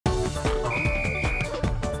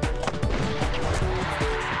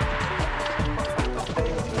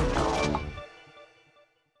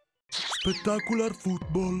Spectacular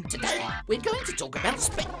football. Today, we're going to talk about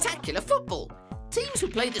spectacular football. Teams who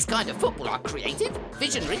play this kind of football are creative,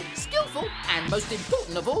 visionary, skillful, and most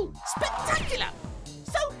important of all, spectacular.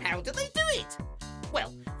 So how do they do it?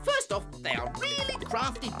 Well, first off, they are really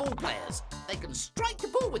crafty ball players. They can strike the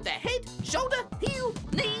ball with their head, shoulder, heel,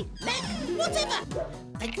 knee, neck, whatever.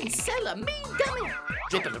 They can sell a mean dummy,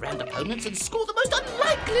 dribble around opponents and score the most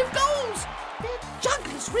unlikely of goals. They're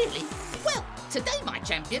jugglers, really. Well, today, my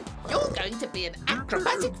champion, you're going to be an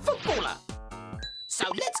acrobatic footballer. So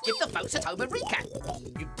let's give the folks at home a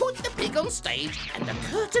recap. You put the pig on stage and the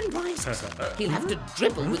curtain rises. He'll have to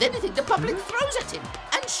dribble with anything the public throws at him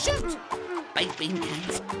and shoot. Baked bean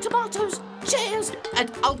cans, tomatoes, chairs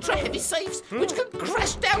and ultra-heavy safes which can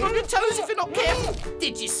crash down on your toes if you're not careful.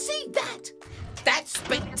 Did you see that? That's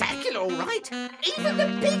spectacular, all right. Even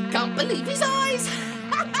the pig can't believe his eyes.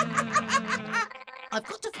 I've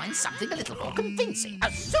got to find something a little more convincing. A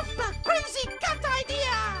super crazy cat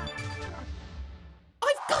idea!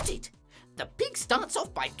 I've got it! The pig starts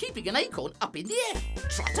off by keeping an acorn up in the air.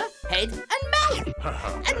 Trotter, head and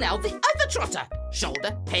mouth. And now the other trotter.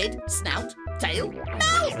 Shoulder, head, snout, tail,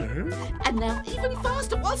 mouth. And now even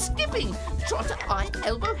faster while skipping. Trotter, eye,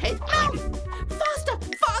 elbow, head, mouth. Faster,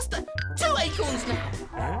 faster. 2 acorns now.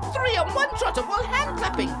 3 on one trotter while hand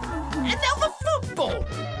clapping. And now the football.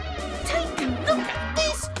 Take a look at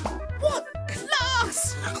this. What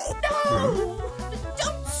class! No!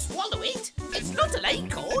 Don't swallow it. It's not an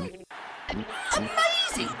acorn.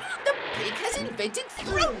 Amazing! The pig has invented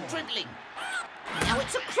throat dribbling. Now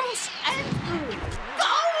it's across and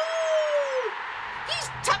goal! He's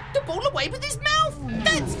tucked the ball away with his mouth.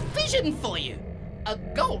 That's vision for you. A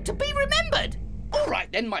goal to be remembered. All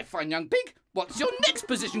right then, my fine young pig. What's your next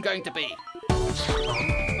position going to be?